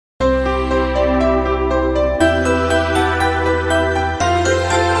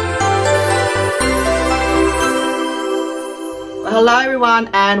Hello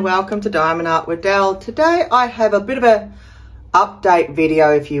everyone and welcome to Diamond Art with Del. Today I have a bit of a update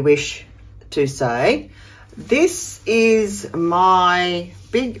video, if you wish to say. This is my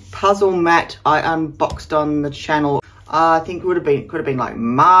big puzzle mat I unboxed on the channel. I think could have been like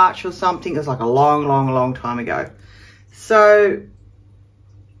March or something. It was like a long time ago. So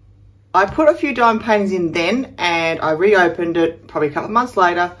I put a few diamond paintings in then and I reopened it probably a couple of months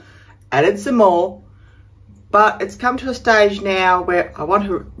later, added some more. But it's come to a stage now where I want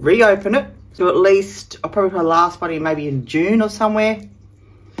to reopen it. So at least, I'll probably put the last one in maybe in June or somewhere.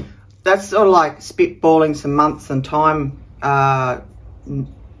 That's sort of like spitballing some months and time. So you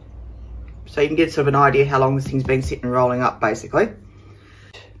can get sort of an idea how long this thing's been sitting rolling up basically.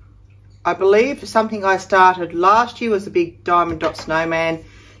 I believe something I started last year was the big diamond dot snowman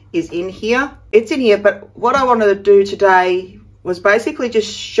is in here. It's in here, but what I wanted to do today was basically just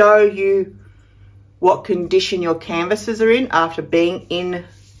show you what condition your canvases are in after being in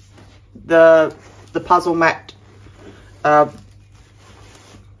the puzzle mat, I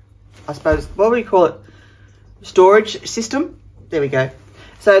suppose, what do we call it? Storage system. There we go.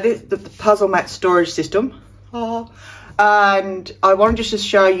 So this the puzzle mat storage system. And I wanted just to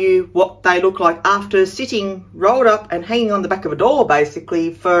show you what they look like after sitting rolled up and hanging on the back of a door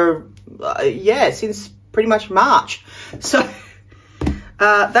basically for, yeah, since pretty much March. So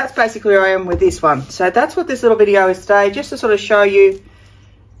that's basically where I am with this one. So that's what this little video is today, just to sort of show you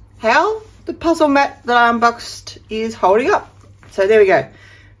how the puzzle mat that I unboxed is holding up. So there we go.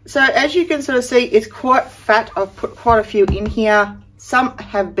 So as you can sort of see, it's quite fat. I've put quite a few in here. Some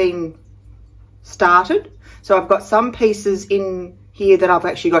have been started. So I've got some pieces in here that I've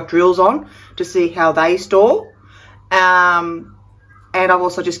actually got drills on to see how they store. And I've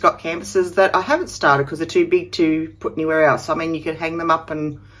also just got canvases that I haven't started because they're too big to put anywhere else. I mean, you can hang them up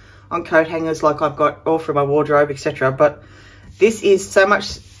and on coat hangers like I've got all through my wardrobe, etc. But this is so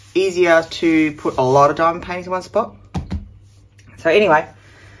much easier to put a lot of diamond paintings in one spot. So anyway,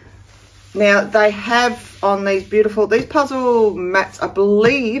 now they have on these puzzle mats, I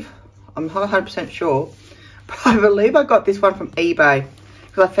believe, I'm not 100% sure, but I believe I got this one from eBay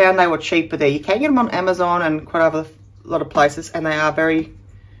because I found they were cheaper there. You can get them on Amazon and quite a lot of places, and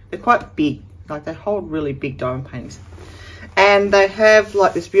they're quite big, like they hold really big diamond paintings. And they have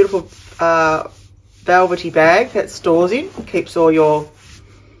like this beautiful velvety bag that stores in, keeps all your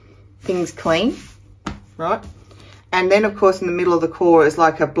things clean, right? And then of course in the middle of the core is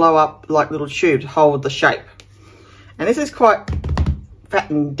like a blow up like little tube to hold the shape. And this is quite fat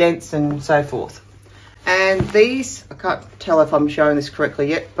and dense and so forth. And these, I can't tell if I'm showing this correctly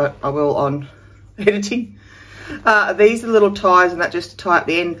yet, but I will on editing. These are little ties and that just to tie up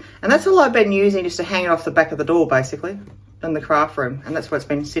the end. And that's all I've been using, just to hang it off the back of the door basically in the craft room. And that's where it's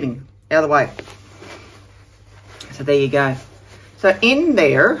been sitting, out of the way. So there you go. So in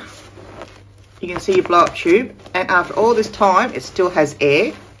there, you can see your blow up tube. And after all this time, it still has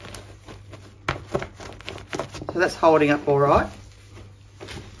air. So that's holding up all right.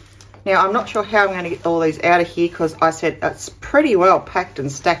 Now, I'm not sure how I'm going to get all these out of here because I said it's pretty well packed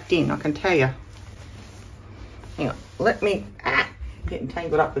and stacked in, I can tell you. Hang on, let me, I'm getting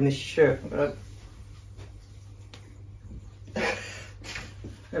tangled up in this shirt. There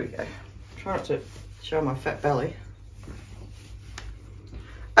we go. Try not to show my fat belly.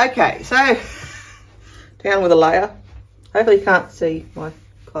 Okay, so down with a layer. Hopefully you can't see my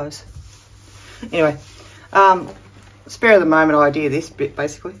clothes. Anyway, spare of the moment idea this bit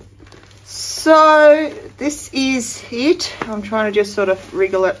basically. So this is it. I'm trying to just sort of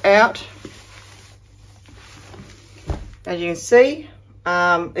wriggle it out. As you can see,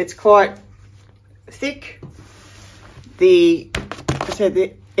 it's quite thick. The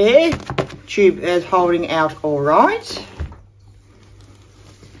air tube is holding out all right.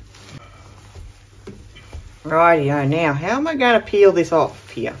 Rightio, now how am I going to peel this off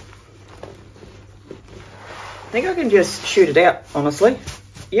here? I think I can just shoot it out, honestly.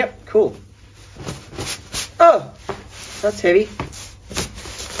 Yep, cool. Oh, that's heavy.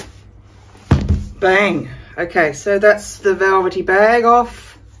 Bang. Okay, so that's the velvety bag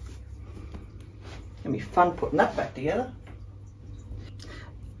off. Gonna be fun putting that back together.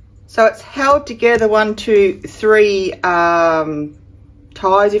 So it's held together 1, 2, 3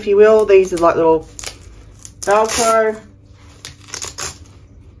 ties, if you will. These are like little Velcro.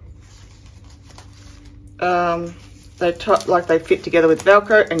 They fit together with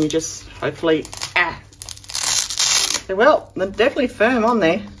Velcro, and you just hopefully well, they're definitely firm on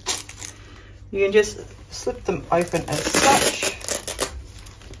there. You can just slip them open as such,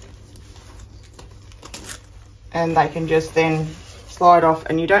 and they can just then slide off,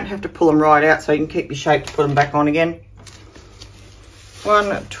 and you don't have to pull them right out, so you can keep your shape to put them back on again.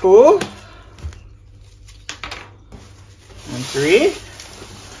 1, 2, and 3.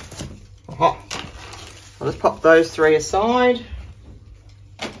 Oh, I'll just pop those 3 aside.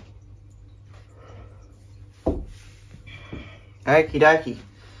 Okie dokie.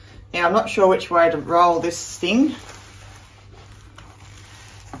 Now I'm not sure which way to roll this thing,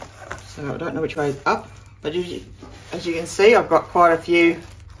 so I don't know which way is up, but as you can see, I've got quite a few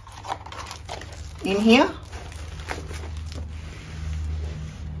in here,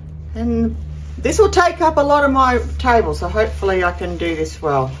 and this will take up a lot of my table, so hopefully I can do this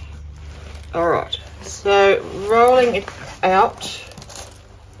well. All right, so rolling it out.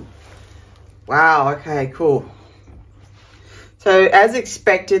 Wow, okay, cool. So as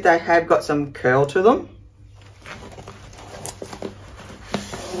expected, they have got some curl to them,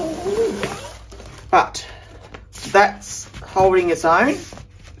 but that's holding its own.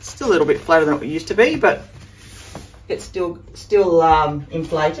 It's still a little bit flatter than it used to be, but it's still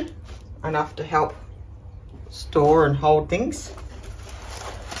inflated enough to help store and hold things.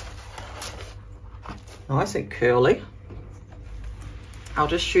 Nice and curly. I'll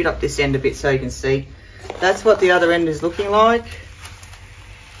just shoot up this end a bit so you can see. That's what the other end is looking like.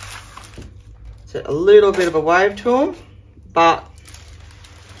 It's a little bit of a wave to them, but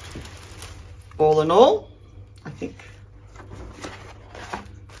all in all, I think.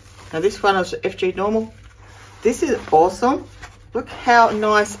 Now this one is FG normal. This is awesome. Look how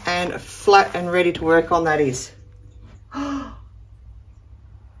nice and flat and ready to work on that is.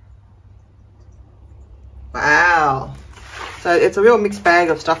 Wow. So it's a real mixed bag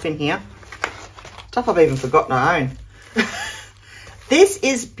of stuff in here. Stuff I've even forgotten I own. This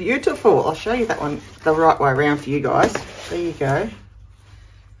is beautiful. I'll show you that one the right way around for you guys. There you go.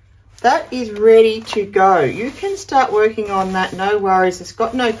 That is ready to go. You can start working on that, no worries. It's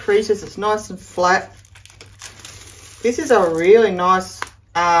got no creases. It's nice and flat. This is a really nice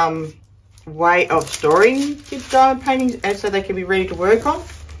way of storing your diamond paintings, and so they can be ready to work on.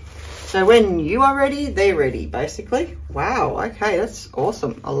 So when you are ready, they're ready, basically. Wow, okay, that's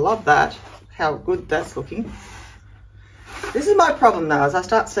awesome. I love that. How good that's looking. This is my problem though, as I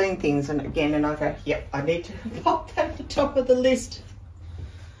start seeing things and I go, yep, I need to pop that at the top of the list.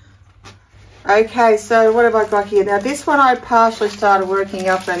 Okay, so what have I got here? Now this one I partially started working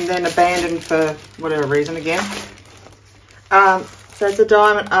up and then abandoned for whatever reason again. So it's a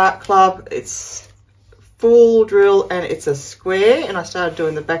Diamond Art Club. It's full drill and it's a square, and I started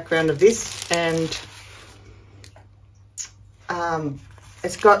doing the background of this, and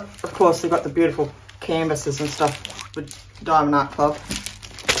it's got, of course, they've got the beautiful canvases and stuff with Diamond Art Club.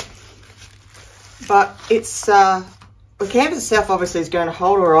 But it's, the canvas itself obviously is going to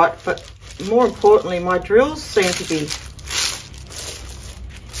hold all right, but more importantly, my drills seem to be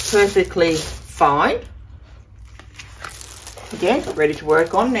perfectly fine. Again, ready to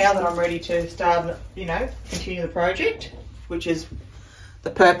work on now that I'm ready to start, you know, continue the project, which is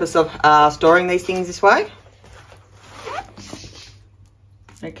the purpose of storing these things this way.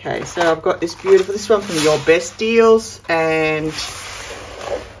 Okay, so I've got this beautiful, this one from Your Best Deals, and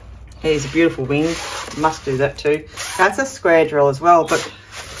here's a beautiful wing. Must do that too. That's a square drill as well, but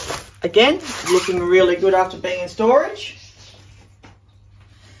again, looking really good after being in storage.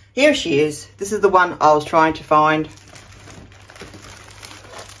 Here she is. This is the one I was trying to find.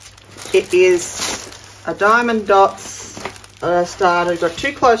 It is a Diamond Dots started, got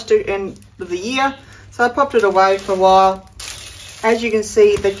too close to end of the year, so I popped it away for a while. As you can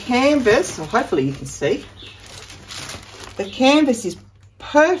see, the canvas, or hopefully you can see, the canvas is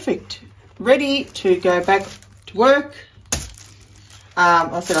perfect, ready to go back to work.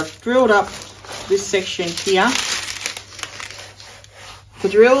 I said I've drilled up this section here. The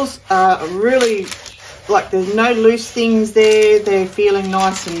drills are really, like, there's no loose things there. They're feeling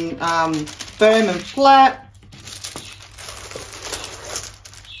nice and firm and flat.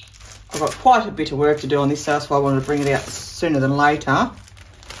 I've got quite a bit of work to do on this, so that's why I wanted to bring it out sooner than later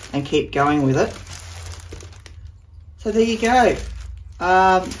and keep going with it. So there you go.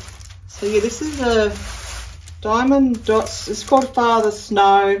 So yeah, this is a Diamond Dots. It's called Father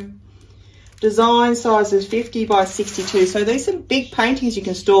Snow. Design size is 50 by 62. So these are big paintings you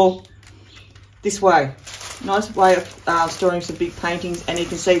can store this way. Nice way of storing some big paintings, and you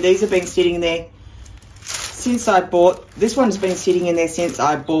can see these have been sitting there since I bought, this one's been sitting in there since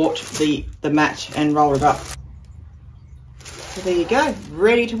I bought the mat and rolled it up. So there you go,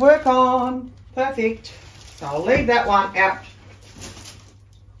 ready to work on. Perfect. So I'll leave that one out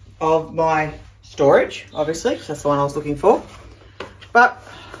of my storage, obviously, because that's the one I was looking for. But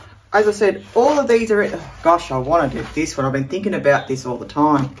as I said, all of these are, oh gosh, I want to do this one. I've been thinking about this all the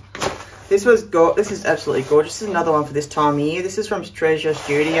time. This is absolutely gorgeous. This is another one for this time of year. This is from Treasure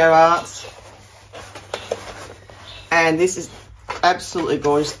Studio Arts. And this is absolutely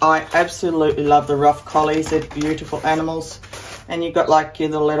gorgeous. I absolutely love the rough collies. They're beautiful animals. And you've got like your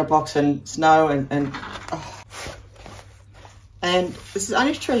little letterbox and snow and this is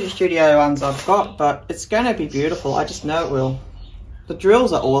only Treasure Studio ones I've got, but it's going to be beautiful. I just know it will. The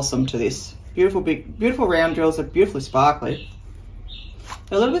drills are awesome to this. Beautiful big, beautiful round drills. Are beautifully sparkly.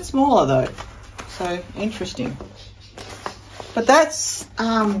 They're a little bit smaller though, so interesting. But that's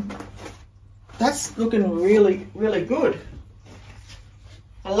looking really, really good.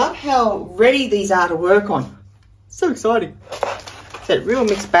 I love how ready these are to work on. So exciting. It's a real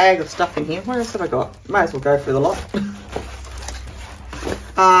mixed bag of stuff in here. What else have I got? Might as well go through the lot.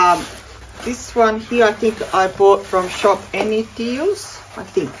 This one here I think I bought from Shop Any Deals, I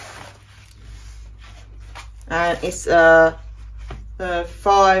think. And it's the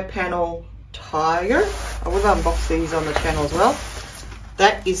 5-panel tiger. I will unbox these on the channel as well.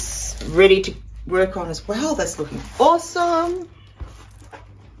 That is ready to work on as well. That's looking awesome.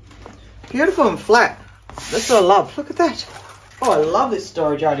 Beautiful and flat. That's what I love. Look at that. Oh, I love this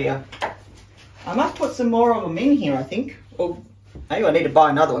storage idea. I must put some more of them in here, I think. Or maybe I need to buy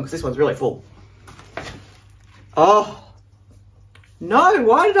another one because this one's really full. Oh. No,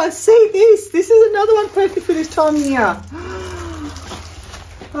 why did I see this? This is another one perfect for this time of year.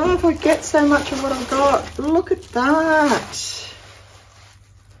 Oh, I forget so much of what I've got. Look at that.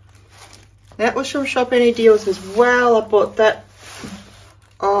 That was from Shop Any Deals as well. I bought that.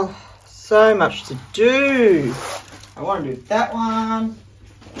 Oh, so much to do. I want to do that one.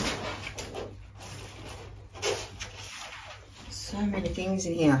 So many things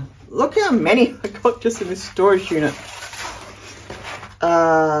in here. Look how many I got just in this storage unit.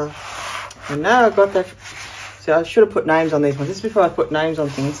 And now I've got that. So I should have put names on these ones. This is before I put names on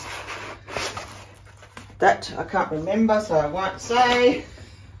things. That I can't remember, so I won't say.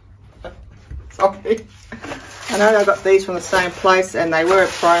 Sorry. I know I got these from the same place, and they were a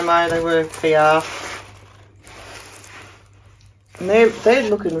promo. They were PR. And they're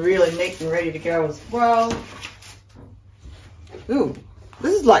looking really neat and ready to go as well. Ooh,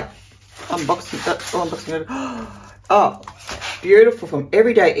 this is like unboxing. Unboxing. Oh, beautiful from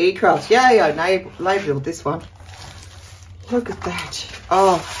Everyday E-Crafts. Yay, I labelled this one. Look at that.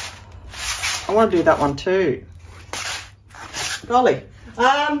 Oh, I want to do that one too. Golly.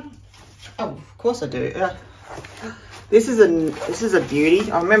 Oh, of course I do. This is a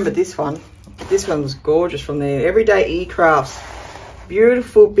beauty. I remember this one. This one was gorgeous from there. Everyday E-Crafts.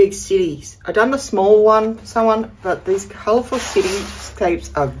 Beautiful big cities. I've done the small one for someone, but these colourful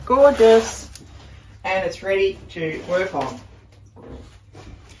cityscapes are gorgeous. And it's ready to work on.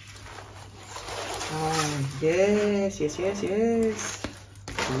 Oh, yes, yes, yes, yes.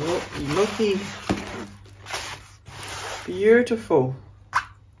 Looky. Beautiful.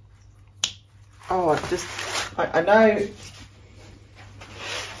 Oh, I know.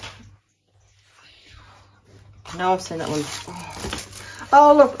 No, I've seen that one.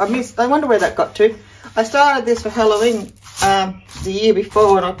 Oh, look, I wonder where that got to. I started this for Halloween the year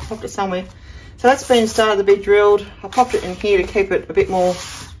before, and I popped it somewhere. So that's been started to be drilled. I popped it in here to keep it a bit more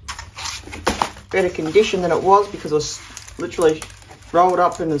better condition than it was, because it was literally rolled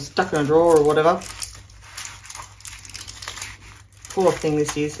up and stuck in a drawer or whatever. Poor thing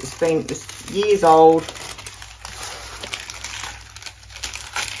this is. It's years old.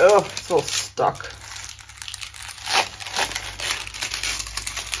 Oh, it's all stuck.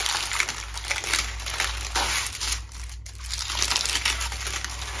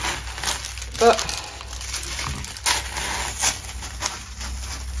 But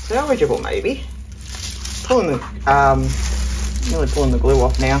salvageable maybe. Nearly pulling the glue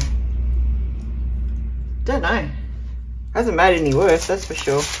off now. Don't know. Hasn't made it any worse, that's for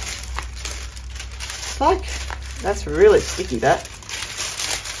sure. It's like, that's really sticky, that.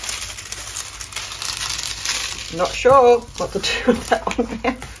 Not sure what to do with that one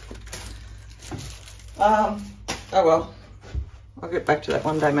now. Oh well. I'll get back to that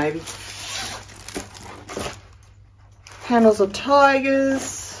one day maybe. Panels of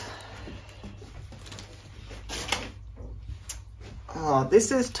tigers. Oh,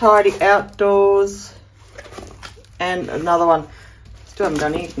 this is Tidy Outdoors. And another one. Still haven't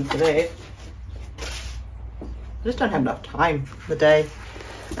done anything for there. I just don't have enough time for the day.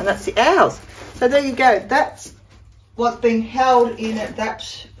 And that's the owls. So there you go. That's what's being held in that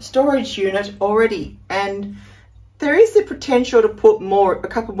storage unit already. And there is the potential to put a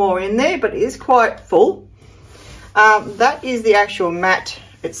couple more in there, but it is quite full. That is the actual mat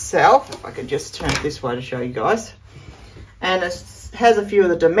itself. If I could just turn it this way to show you guys. And it's has a few of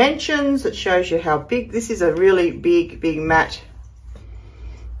the dimensions. It shows you how big. This is a really big mat.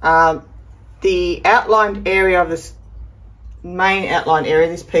 The outlined area of this main outline area,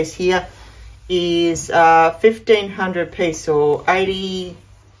 this piece here, is 1500 piece, or 80,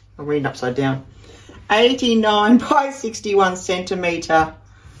 I'm reading upside down, 89 by 61 centimeter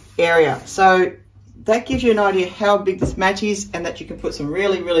area. So that gives you an idea how big this mat is, and that you can put some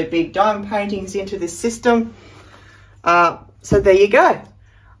really big diamond paintings into this system. So there you go.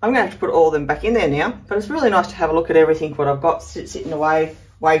 I'm going to have to put all of them back in there now, but it's really nice to have a look at everything what I've got sitting away,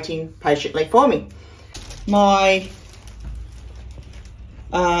 waiting patiently for me. My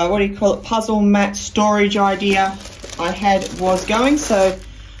what do you call it, puzzle mat storage idea I had was going. So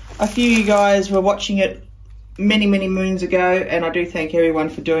a few of you guys were watching it many moons ago, and I do thank everyone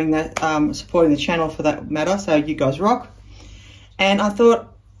for doing that, supporting the channel for that matter. So you guys rock. And I thought,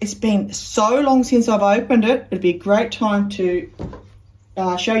 it's been so long since I've opened it, it'd be a great time to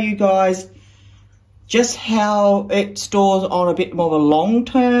show you guys just how it stores on a bit more of a long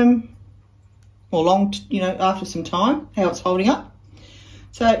term, or after some time, how it's holding up.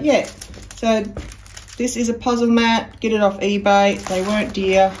 So yeah, so this is a puzzle mat. Get it off eBay. They weren't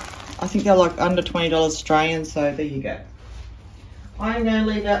dear. I think they're like under $20 Australian, so there you go. I'm going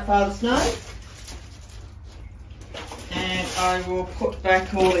to leave out Father Snow, and I will put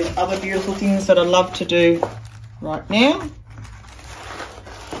back all these other beautiful things that I love to do right now.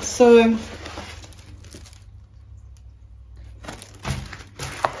 So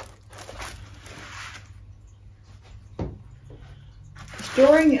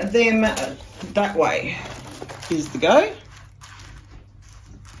storing them that way is the go,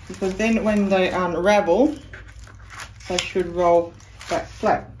 because then when they unravel, they should roll back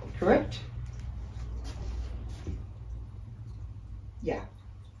flat, correct? Yeah.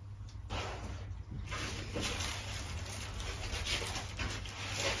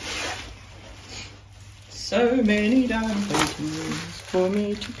 So many diamond paintings for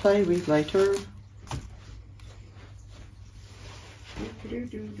me to play with later.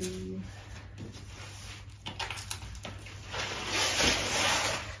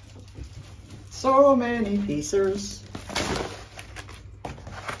 So many pieces.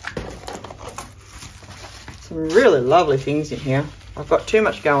 Some really lovely things in here. I've got too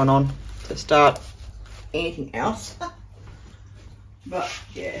much going on to start anything else. But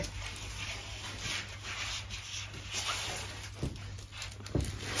yeah.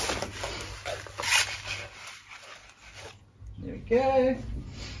 There we go.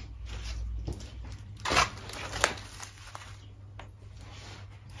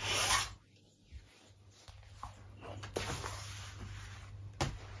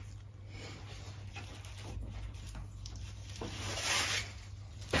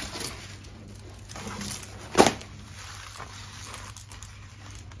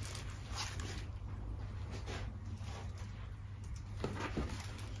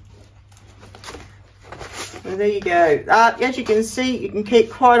 So there you go. As you can see, you can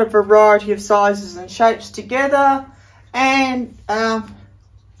keep quite a variety of sizes and shapes together, and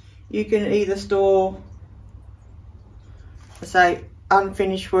you can either store, say,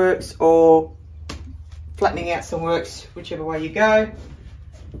 unfinished works or flattening out some works, whichever way you go.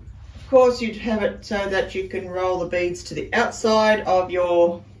 Of course, you'd have it so that you can roll the beads to the outside of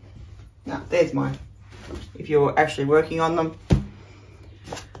your, no, there's mine, if you're actually working on them.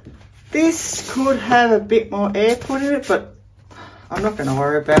 This could have a bit more air put in it, but I'm not going to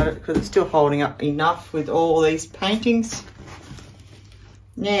worry about it because it's still holding up enough with all these paintings.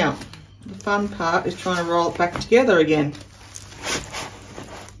 Now, the fun part is trying to roll it back together again.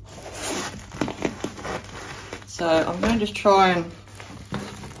 So I'm going to just try and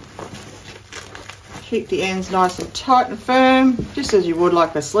keep the ends nice and tight and firm, just as you would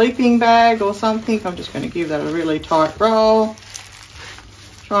like a sleeping bag or something. I'm just going to give that a really tight roll.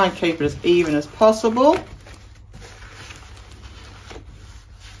 Try and keep it as even as possible.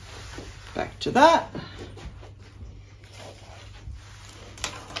 Back to that.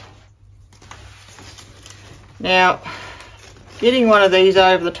 Now, getting one of these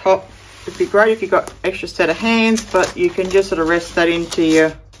over the top would be great if you've got extra set of hands, but you can just sort of rest that into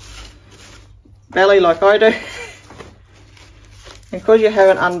your belly like I do. And because you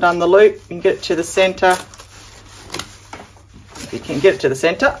haven't undone the loop, you can get it to the centre. You can get it to the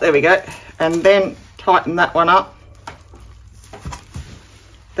center, there we go, and then tighten that one up.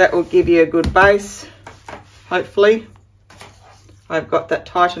 That will give you a good base, hopefully. I've got that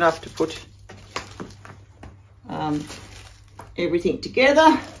tight enough to put everything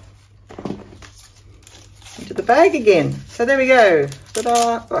together into the bag again. So there we go.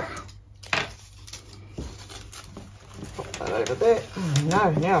 Ta-da! Pop that that over there. Oh,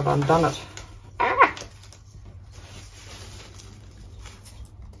 no, now I've undone it. Ah!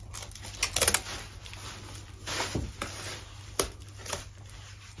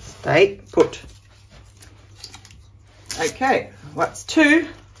 Stay put. Okay, that's two.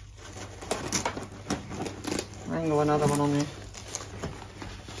 Wrangle another one on there.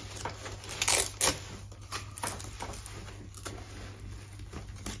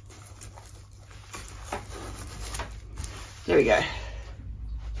 There we go.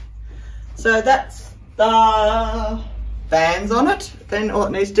 So that's the bands on it. Then all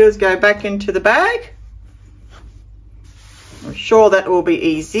it needs to do is go back into the bag. I'm sure that will be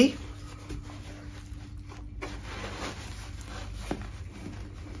easy.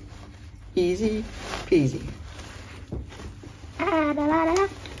 Easy peasy.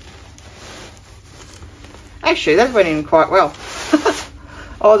 Actually, that went in quite well.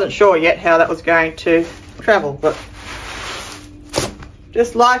 I wasn't sure yet how that was going to travel, but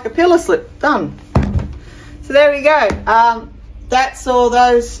just like a pillar slip, done. So there we go. That's all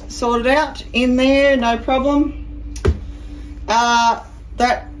those sorted out in there, no problem.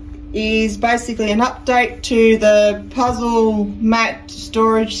 That is basically an update to the puzzle mat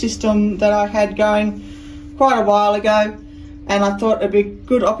storage system that I had going quite a while ago, and I thought it'd be a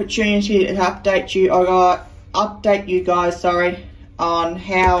good opportunity to update you guys, on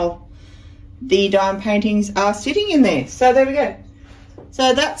how the diamond paintings are sitting in there. So there we go.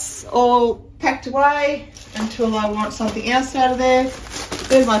 So that's all packed away until I want something else out of there.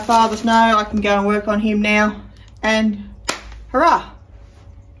 There's my father's no. I can go and work on him now, and hurrah!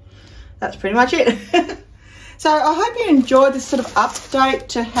 That's pretty much it. So I hope you enjoyed this sort of update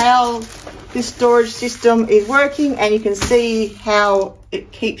to how this storage system is working, and you can see how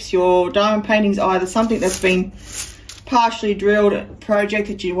it keeps your diamond paintings either something that's been partially drilled, a project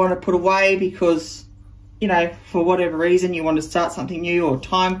that you want to put away because, you know, for whatever reason you want to start something new, or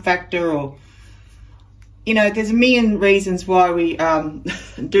time factor, or, you know, there's a million reasons why we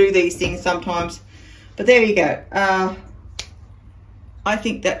do these things sometimes. But there you go. I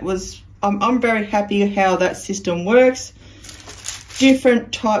think that was, I'm very happy how that system works.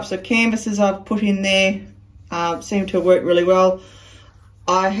 Different types of canvases I've put in there seem to work really well.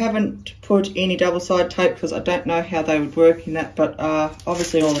 I haven't put any double-sided tape because I don't know how they would work in that, but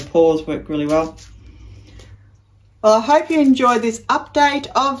obviously all the paws work really well. Well, I hope you enjoyed this update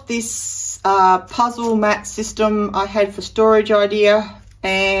of this puzzle mat system I had for storage idea,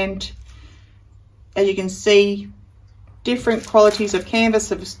 and as you can see, different qualities of canvas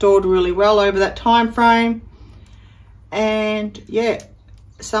have stored really well over that time frame, and yeah,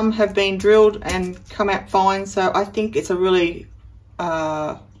 some have been drilled and come out fine. So I think it's a really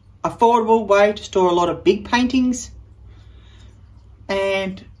affordable way to store a lot of big paintings,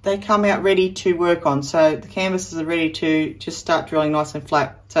 and they come out ready to work on. So the canvases are ready to just start drilling nice and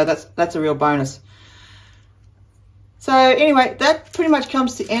flat. So that's a real bonus. So anyway, that pretty much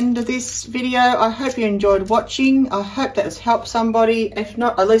comes to the end of this video. I hope you enjoyed watching. I hope that has helped somebody. If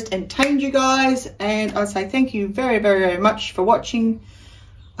not, at least entertained you guys. And I say thank you very, very, very much for watching.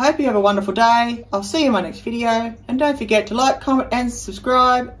 I hope you have a wonderful day. I'll see you in my next video. And don't forget to like, comment and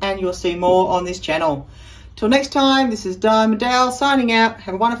subscribe, and you'll see more on this channel. Till next time, this is DiamondDel signing out.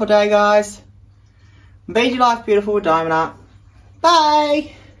 Have a wonderful day, guys. Be your life beautiful with diamond art.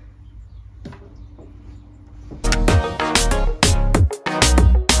 Bye.